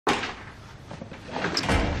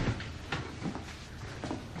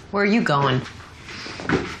Where are you going?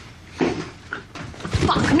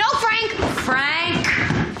 Fuck. No, Frank! Frank!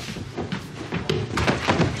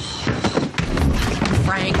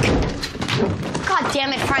 Frank. God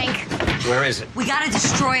damn it, Frank. Where is it? We gotta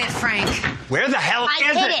destroy it, Frank. Where the hell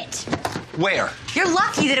I is hid it? it. Where? You're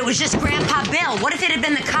lucky that it was just Grandpa Bill. What if it had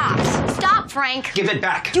been the cops? Stop, Frank. Give it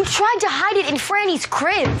back. You tried to hide it in Franny's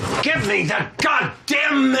crib. Give me the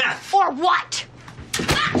goddamn meth! Or what? Give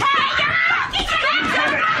it back!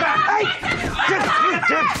 Hey!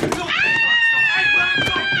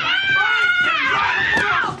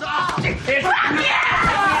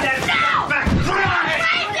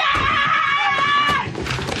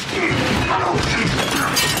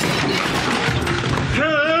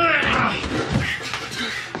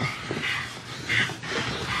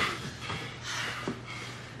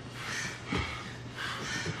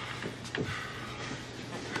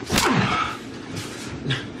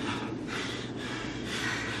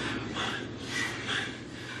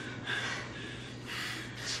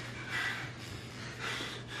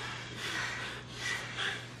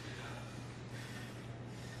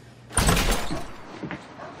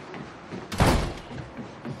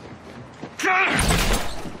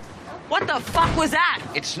 What the fuck was that?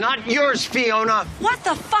 It's not yours, Fiona. What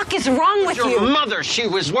the fuck is wrong with Your you? mother, she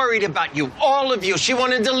was worried about you, all of you. She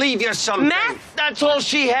wanted to leave you something. Meth? That's all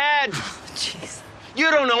she had. Jeez. You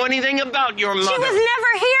don't know anything about your mother. She was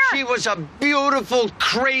never here. She was a beautiful,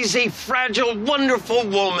 crazy, fragile, wonderful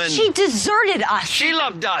woman. She deserted us. She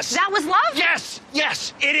loved us. That was love? Yes,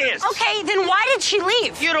 yes, it is. Okay, then why did she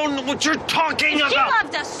leave? You don't know what you're talking If she about.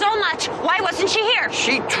 loved us so much, why wasn't she here?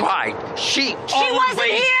 She tried. She wasn't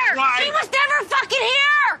here. tried. She was never fucking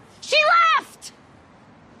here. She left.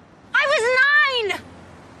 I was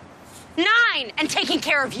 9. 9 and taking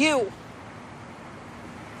care of you.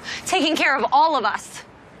 Taking care of all of us.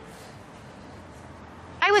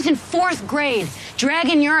 I was in 4th grade,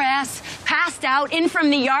 dragging your ass passed out in from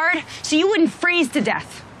the yard so you wouldn't freeze to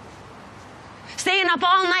death. Staying up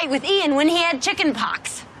all night with Ian when he had chicken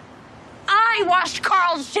pox. I washed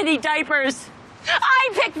Carl's shitty diapers. I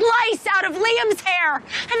picked lice out of Liam's hair. And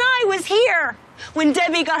I was here when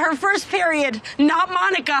Debbie got her first period, not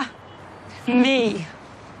Monica. Me.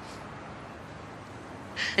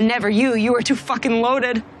 And never you. You were too fucking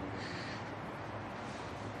loaded.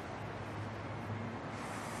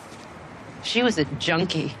 She was a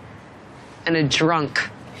junkie and a drunk.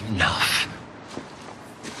 Enough.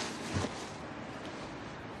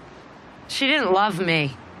 She didn't love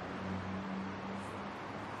me.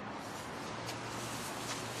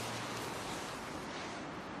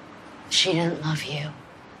 She didn't love you.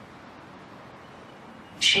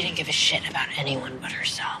 She didn't give a shit about anyone but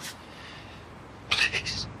herself.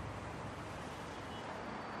 Please.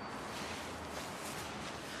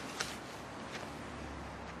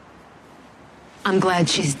 I'm glad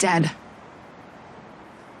she's dead.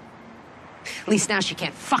 At least now she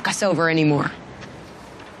can't fuck us over anymore.